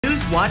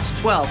Watch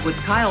 12 with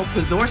Kyle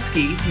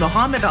Pozorski,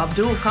 Mohammed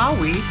Abdul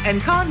Kawi,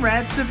 and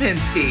Conrad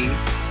Sapinski.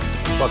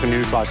 Welcome to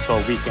Newswatch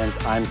 12 Weekends.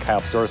 I'm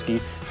Kyle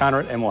Pozorski.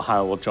 Conrad and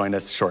Mohammed will join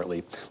us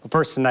shortly. But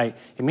first tonight,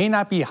 it may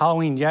not be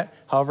Halloween yet.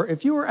 However,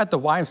 if you were at the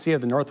YMCA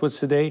of the Northwoods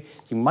today,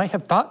 you might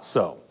have thought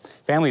so.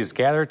 Families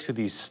gather to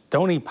the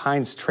Stony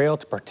Pines Trail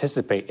to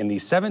participate in the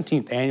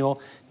 17th annual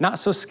Not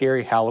So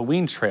Scary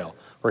Halloween Trail,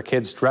 where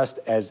kids dressed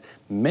as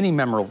many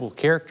memorable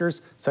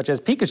characters such as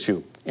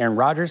Pikachu, Aaron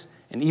Rodgers,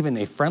 and even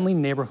a friendly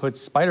neighborhood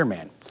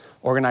Spider-Man.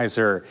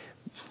 Organizer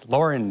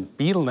Lauren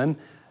Beedleman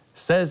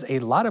says a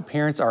lot of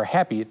parents are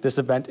happy this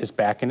event is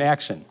back in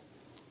action.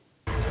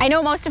 I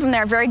know most of them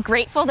are very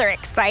grateful. They're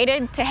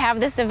excited to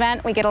have this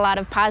event. We get a lot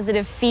of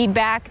positive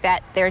feedback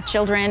that their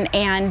children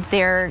and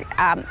their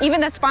even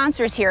the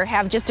sponsors here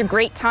have just a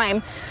great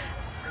time,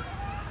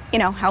 you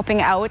know,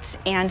 helping out.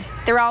 And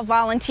they're all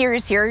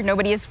volunteers here.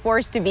 Nobody is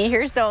forced to be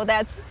here, so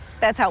that's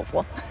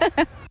helpful.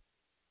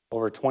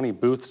 Over 20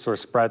 booths were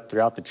spread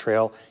throughout the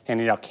trail,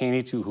 handing out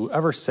candy to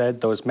whoever said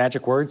those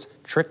magic words,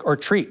 trick or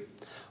treat.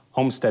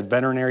 Homestead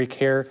Veterinary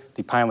Care,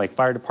 the Pine Lake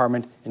Fire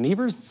Department, and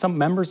even some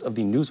members of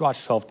the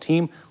Newswatch 12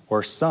 team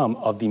were some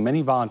of the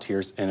many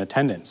volunteers in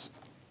attendance.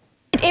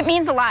 It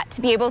means a lot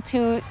to be able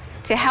to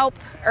help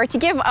or to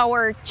give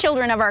our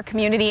children of our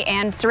community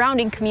and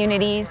surrounding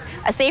communities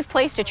a safe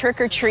place to trick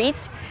or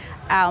treat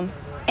and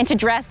to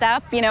dress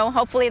up. You know,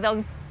 hopefully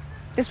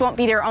this won't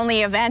be their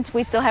only event.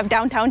 We still have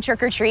downtown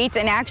trick or treat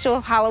and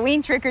actual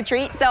Halloween trick or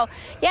treat. So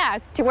yeah,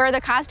 to wear the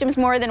costumes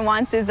more than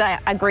once is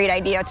a great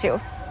idea too.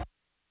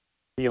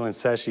 Beedleman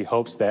says she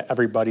hopes that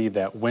everybody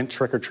that went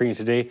trick-or-treating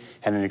today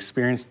had an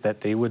experience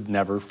that they would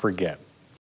never forget.